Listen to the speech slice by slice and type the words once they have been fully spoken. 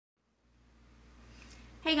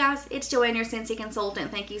Hey guys, it's Joanne, your Scentsy consultant.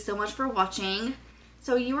 Thank you so much for watching.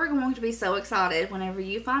 So you are going to be so excited whenever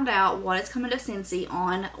you find out what is coming to Scentsy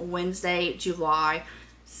on Wednesday, July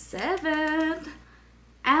 7th.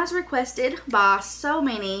 As requested by so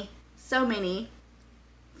many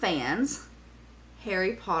fans,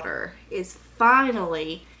 Harry Potter is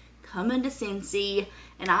finally coming to Scentsy,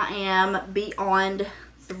 and I am beyond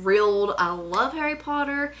thrilled. I love Harry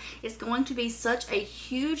Potter. It's going to be such a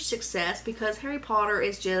huge success because Harry Potter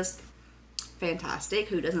is just fantastic.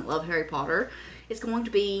 Who doesn't love Harry Potter? It's going to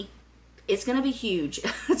be huge.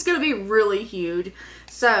 It's going to be really huge.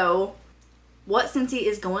 So what Scentsy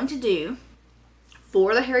is going to do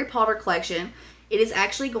for the Harry Potter collection, it is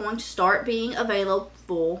actually going to start being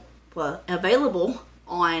available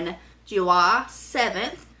on July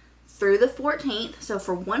 7th through the 14th. So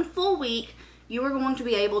for one full week, you are going to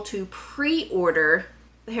be able to pre-order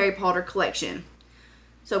the Harry Potter collection.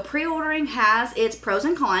 So pre-ordering has its pros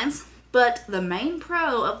and cons, but the main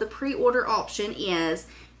pro of the pre-order option is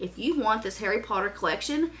if you want this Harry Potter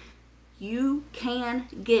collection, you can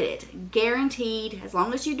get it. Guaranteed. As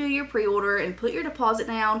long as you do your pre-order and put your deposit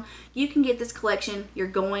down, you can get this collection. You're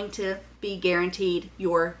going to be guaranteed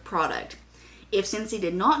your product. If Scentsy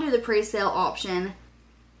did not do the pre-sale option,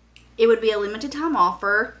 it would be a limited time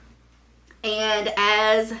offer. And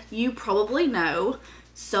as you probably know,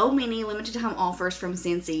 so many limited time offers from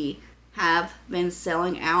Scentsy have been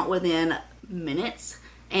selling out within minutes.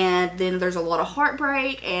 And then there's a lot of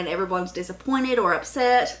heartbreak and everyone's disappointed or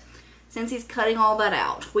upset. Scentsy's cutting all that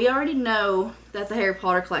out. We already know that the Harry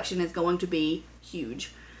Potter collection is going to be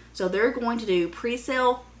huge. So they're going to do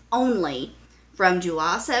pre-sale only from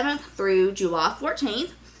July 7th through July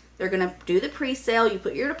 14th. They're going to do the pre-sale. You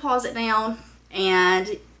put your deposit down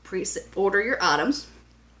and order your items.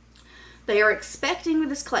 They are expecting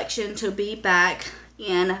this collection to be back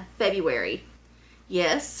in February.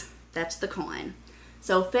 Yes, that's the con.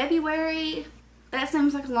 So February, that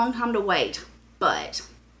seems like a long time to wait, but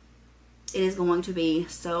it is going to be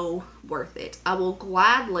so worth it. I will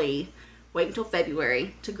gladly wait until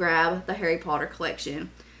February to grab the Harry Potter collection.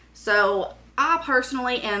 So I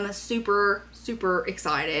personally am super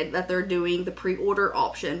excited that they're doing the pre-order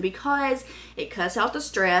option because it cuts out the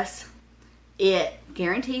stress. It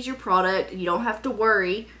guarantees your product. You don't have to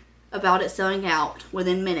worry about it selling out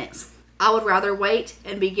within minutes. I would rather wait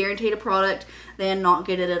and be guaranteed a product than not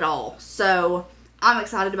get it at all. So I'm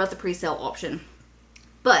excited about the pre-sale option.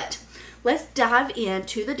 But let's dive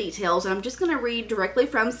into the details. I'm just going to read directly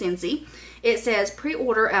from Scentsy. It says,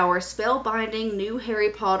 pre-order our spellbinding new Harry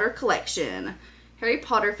Potter collection. Harry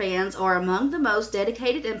Potter fans are among the most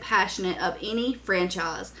dedicated and passionate of any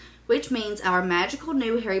franchise, which means our magical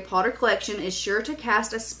new Harry Potter collection is sure to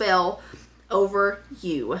cast a spell over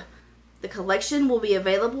you. The collection will be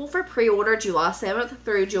available for pre-order July 7th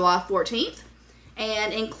through July 14th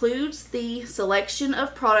and includes the selection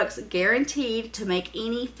of products guaranteed to make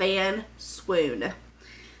any fan swoon.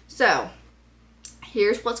 So,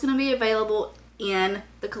 here's what's going to be available in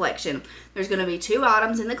the collection. There's going to be 2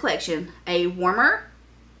 items in the collection, a warmer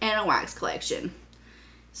and a wax collection.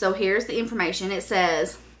 So here's the information. It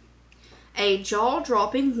says, a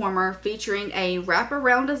jaw-dropping warmer featuring a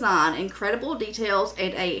wraparound design, incredible details,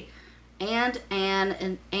 and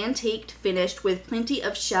an antiqued finish with plenty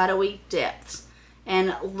of shadowy depths.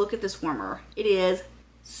 And look at this warmer. It is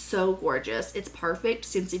so gorgeous. It's perfect.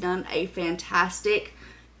 Scentsy done a fantastic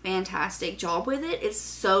job with it. It's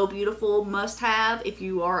so beautiful. Must have. If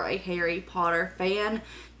you are a Harry Potter fan,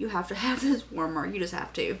 you have to have this warmer. You just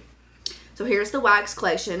have to. So here's the wax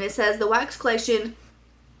collection. It says the wax collection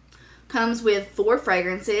comes with 4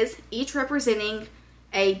 fragrances, each representing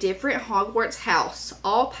a different Hogwarts house,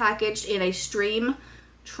 all packaged in a stream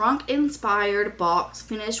trunk-inspired box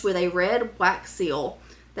finished with a red wax seal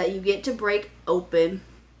that you get to break open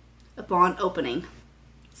upon opening.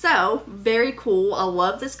 So, very cool. I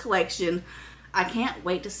love this collection. I can't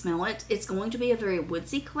wait to smell it. It's going to be a very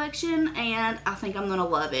woodsy collection, and I think I'm going to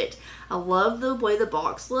love it. I love the way the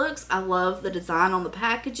box looks. I love the design on the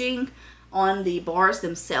packaging, on the bars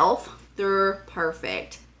themselves. They're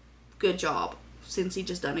perfect. Good job. Scentsy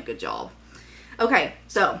just done a good job. Okay,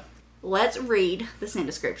 so let's read the scent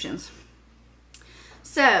descriptions.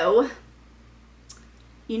 So,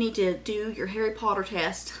 you need to do your Harry Potter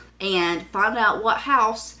test and find out what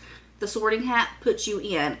house the sorting hat puts you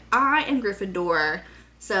in. I am Gryffindor,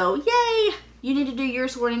 so yay! You need to do your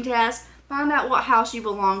sorting test, find out what house you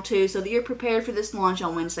belong to so that you're prepared for this launch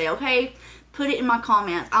on Wednesday, okay? Put it in my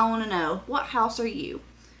comments. I want to know, what house are you?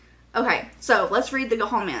 Okay, so let's read the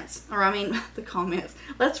comments.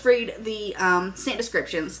 Let's read the scent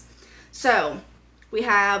descriptions. So, We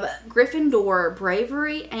have Gryffindor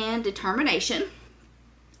Bravery and Determination.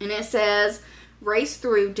 And it says, race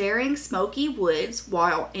through daring smoky woods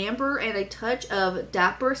while amber and a touch of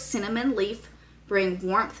dapper cinnamon leaf bring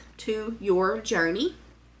warmth to your journey.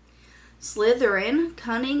 Slytherin,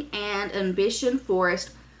 cunning and ambition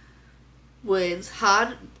forest woods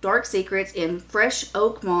hide dark secrets in fresh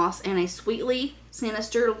oak moss and a sweetly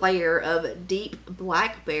sinister layer of deep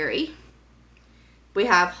blackberry. We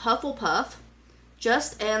have Hufflepuff,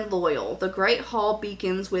 just and loyal. The great hall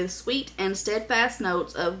beacons with sweet and steadfast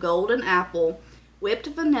notes of golden apple, whipped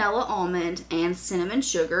vanilla almond, and cinnamon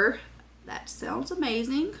sugar. That sounds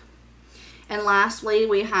amazing. And lastly,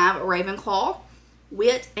 we have Ravenclaw,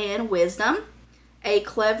 wit and wisdom. A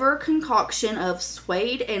clever concoction of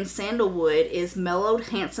suede and sandalwood is mellowed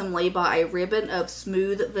handsomely by a ribbon of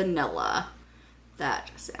smooth vanilla.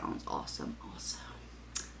 That sounds awesome also.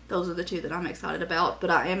 Those are the two that I'm excited about,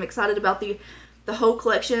 but I am excited about the whole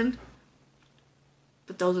collection.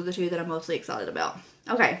 But those are the two that I'm mostly excited about.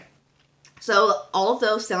 Okay, so all of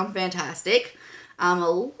those sound fantastic. I'm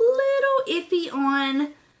a little iffy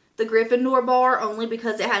on the Gryffindor bar only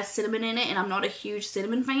because it has cinnamon in it, and I'm not a huge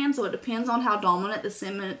cinnamon fan, so it depends on how dominant the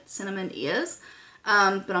cinnamon is.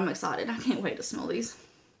 But I'm excited. I can't wait to smell these.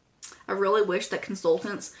 I really wish that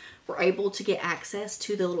consultants were able to get access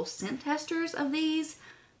to the little scent testers of these,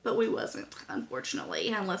 but we wasn't, unfortunately,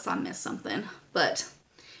 unless I missed something. But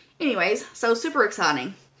anyways, so super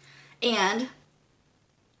exciting. And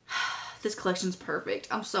this collection's perfect.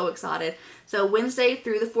 I'm so excited. So Wednesday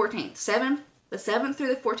through the 14th, the 7th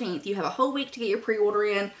through the 14th, you have a whole week to get your pre-order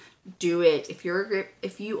in. Do it.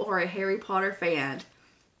 If you are a Harry Potter fan,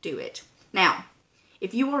 do it. Now,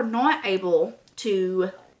 if you are not able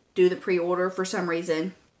to do the pre-order for some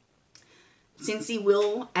reason, Scentsy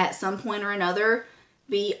will, at some point or another,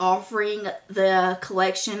 be offering the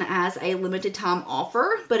collection as a limited time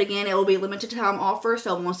offer. But again, it will be a limited time offer,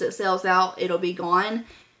 so once it sells out, it'll be gone.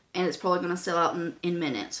 And it's probably going to sell out in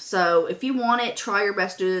minutes. So if you want it, try your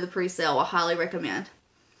best to do the pre-sale. I highly recommend.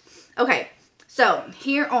 Okay, so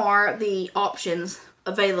here are the options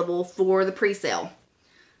available for the pre-sale.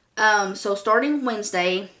 So starting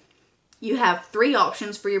Wednesday, you have 3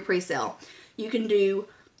 options for your pre-sale. You can do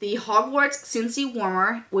the Hogwarts Scentsy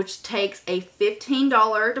Warmer, which takes a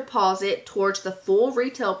 $15 deposit towards the full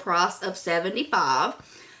retail price of $75.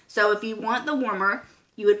 So if you want the warmer,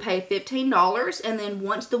 you would pay $15, and then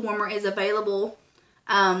once the warmer is available,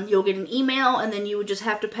 you'll get an email, and then you would just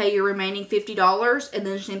have to pay your remaining $50, and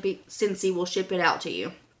then Scentsy will ship it out to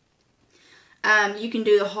you. You can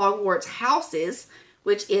do the Hogwarts Houses,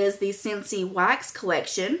 which is the Scentsy Wax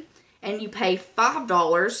Collection, and you pay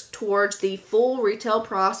 $5 towards the full retail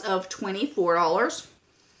price of $24.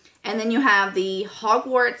 And then you have the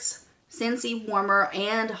Hogwarts Scentsy Warmer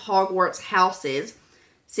and Hogwarts Houses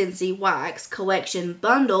Scentsy Wax Collection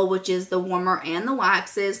Bundle, which is the warmer and the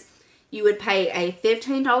waxes. You would pay a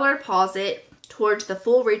 $15 deposit towards the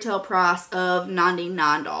full retail price of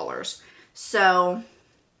 $99. So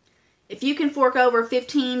if you can fork over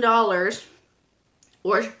 $15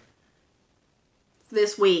 or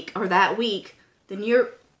this week or that week, then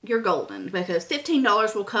you're golden, because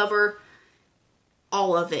 $15 will cover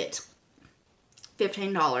all of it.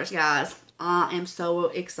 $15, guys. I am so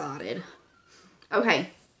excited.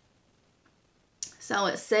 Okay. So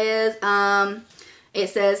it says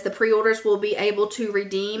the pre-orders will be able to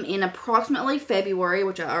redeem in approximately February,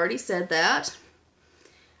 which I already said that.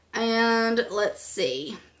 And let's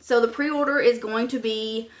see. So the pre-order is going to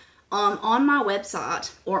be on my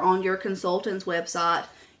website or on your consultant's website.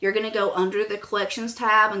 You're going to go under the collections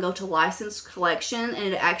tab and go to licensed collection,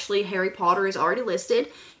 and actually Harry Potter is already listed.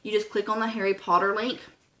 You just click on the Harry Potter link.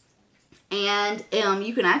 And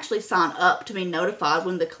you can actually sign up to be notified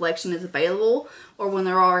when the collection is available or when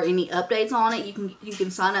there are any updates on it. You can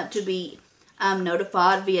sign up to be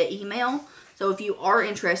notified via email. So if you are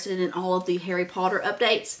interested in all of the Harry Potter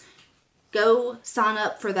updates, go sign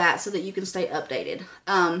up for that so that you can stay updated.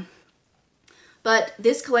 But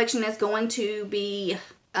this collection is going to be,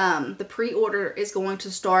 the pre-order is going to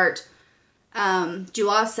start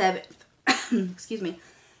July 7th. Excuse me.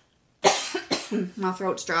 My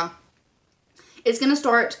throat's dry. It's going to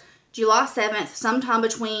start July 7th, sometime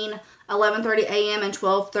between 11:30 a.m. and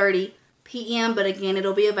 12:30 p.m. But again,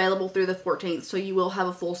 it'll be available through the 14th, so you will have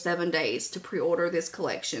a full 7 days to pre-order this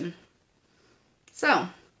collection. So,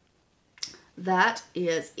 that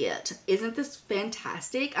is it. Isn't this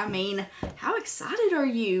fantastic? I mean, how excited are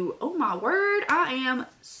you? Oh my word, I am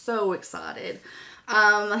so excited.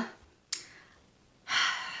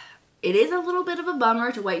 It is a little bit of a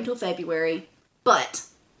bummer to wait until February, but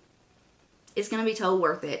it's going to be totally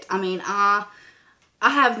worth it. I mean, I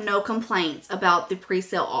have no complaints about the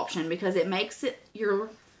pre-sale option because it makes your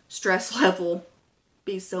stress level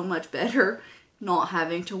be so much better. Not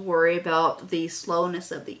having to worry about the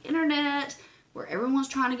slowness of the internet where everyone's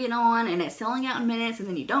trying to get on and it's selling out in minutes and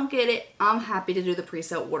then you don't get it. I'm happy to do the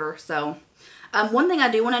pre-sale order. So one thing I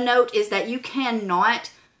do want to note is that you cannot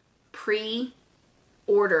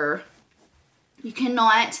pre-order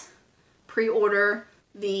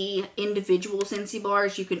the individual Scentsy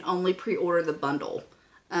bars. You can only pre-order the bundle.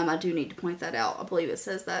 I do need to point that out. I believe it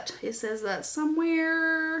says that. It says that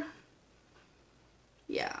somewhere.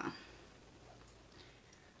 Yeah.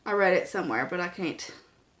 I read it somewhere, but I can't.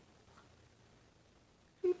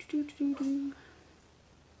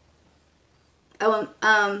 Oh,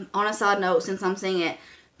 on a side note, since I'm seeing it,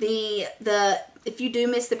 if you do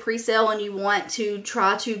miss the pre-sale and you want to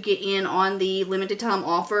try to get in on the limited time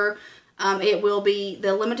offer,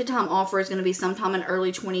 the limited time offer is going to be sometime in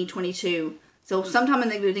early 2022. So sometime in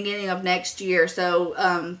the beginning of next year. So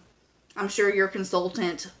I'm sure your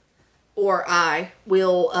consultant or I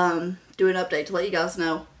will do an update to let you guys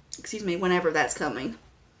know, whenever that's coming.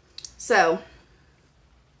 So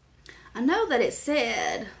I know that it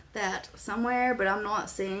said that somewhere, but I'm not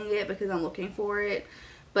seeing it because I'm looking for it.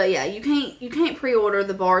 But yeah, you can't pre-order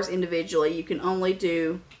the bars individually. You can only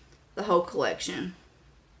do the whole collection.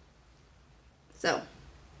 So,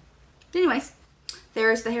 anyways,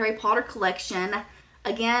 there's the Harry Potter collection.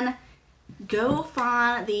 Again, go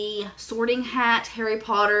find the Sorting Hat Harry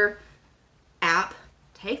Potter app,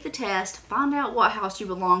 take the test, find out what house you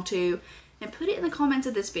belong to, and put it in the comments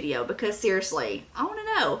of this video because seriously, I want to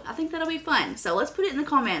know. I think that'll be fun. So let's put it in the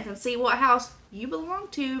comments and see what house you belong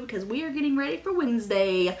to because we are getting ready for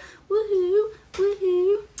Wednesday. Woohoo!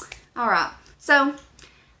 Woohoo! Alright, so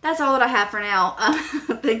that's all that I have for now.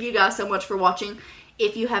 Thank you guys so much for watching.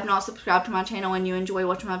 If you have not subscribed to my channel and you enjoy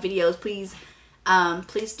watching my videos, please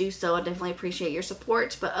do so. I definitely appreciate your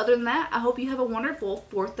support. But other than that, I hope you have a wonderful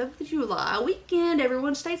 4th of July weekend.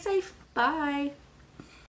 Everyone stay safe. Bye.